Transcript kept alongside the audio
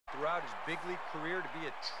throughout his big league career to be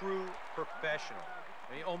a true professional.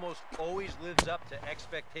 He almost always lives up to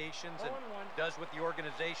expectations and does what the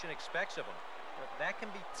organization expects of him. But that can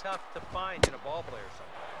be tough to find in a ball player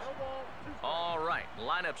sometimes. All right,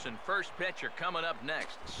 lineups and first pitch are coming up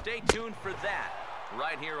next. Stay tuned for that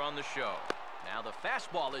right here on the show. Now the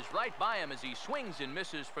fastball is right by him as he swings and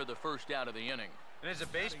misses for the first out of the inning. And as a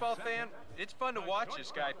baseball fan, it's fun to watch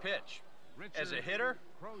this guy pitch. As a hitter,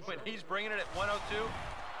 when he's bringing it at 102,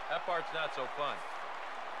 that part's not so fun.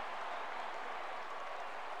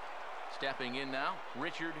 Stepping in now,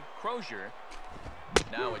 Richard Crozier.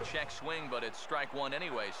 Now a check swing, but it's strike one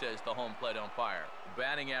anyway, says the home plate umpire.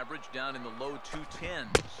 Batting average down in the low 210s.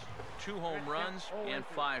 2 home runs and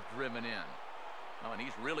 5 driven in. Oh, and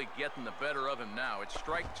he's really getting the better of him now. It's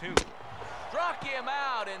strike 2. Struck him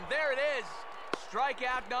out, and there it is.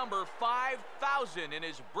 Strikeout number 5,000 in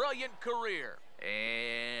his brilliant career.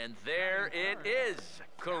 And there it is.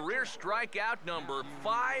 Career strikeout number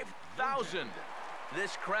 5,000.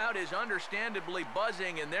 This crowd is understandably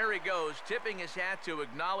buzzing, and there he goes, tipping his hat to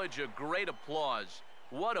acknowledge a great applause.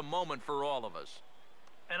 What a moment for all of us.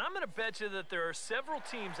 And I'm going to bet you that there are several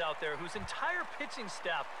teams out there whose entire pitching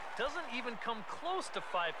staff doesn't even come close to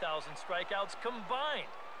 5,000 strikeouts combined.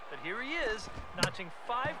 But here he is, notching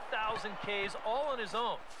 5,000 Ks all on his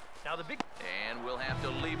own. Now the big... And we'll have to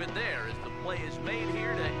leave it there as the play is made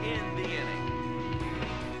here to end the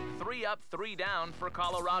inning. 3 up, 3 down for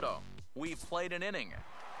Colorado. We've played an inning.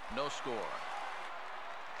 No score.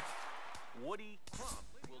 Woody Crump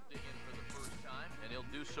will dig in for the first time, and he'll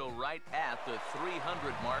do so right at the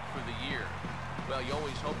 300 mark for the year. Well, you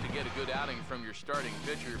always hope to get a good outing from your starting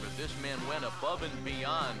pitcher, but this man went above and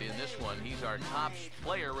beyond in this one. He's our top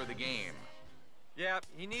player of the game. Yeah,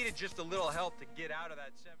 he needed just a little help to get out of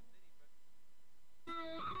that 7th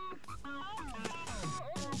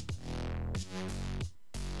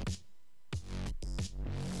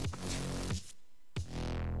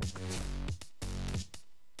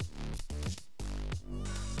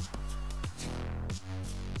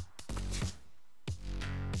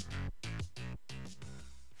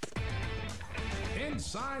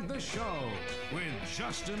Inside the Show with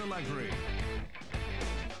Justin Allegri.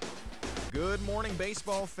 Good morning,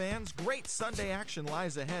 baseball fans. Great Sunday action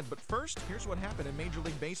lies ahead, but first, here's what happened in Major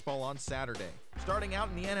League Baseball on Saturday. Starting out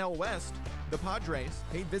in the NL West, the Padres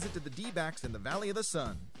paid visit to the D-backs in the Valley of the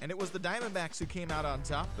Sun, and it was the Diamondbacks who came out on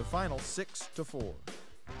top, the final 6-4.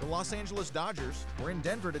 The Los Angeles Dodgers were in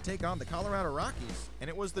Denver to take on the Colorado Rockies, and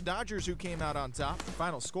it was the Dodgers who came out on top. The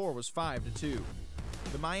final score was 5-2.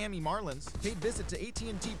 The Miami Marlins paid visit to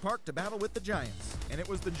AT&T Park to battle with the Giants, and it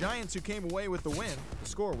was the Giants who came away with the win. The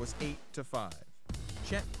score was 8-5.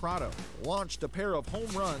 Chet Prado launched a pair of home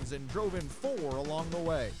runs and drove in 4 along the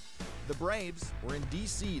way. The Braves were in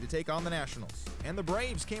D.C. to take on the Nationals, and the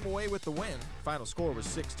Braves came away with the win. Final score was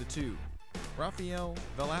 6-2. Rafael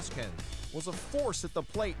Velasquez was a force at the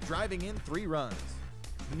plate, driving in 3 runs.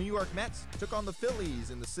 The New York Mets took on the Phillies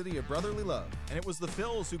in the city of brotherly love, and it was the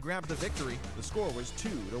Phils who grabbed the victory. The score was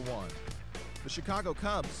 2-1. The Chicago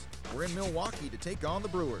Cubs were in Milwaukee to take on the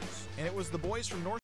Brewers, and it was the boys from North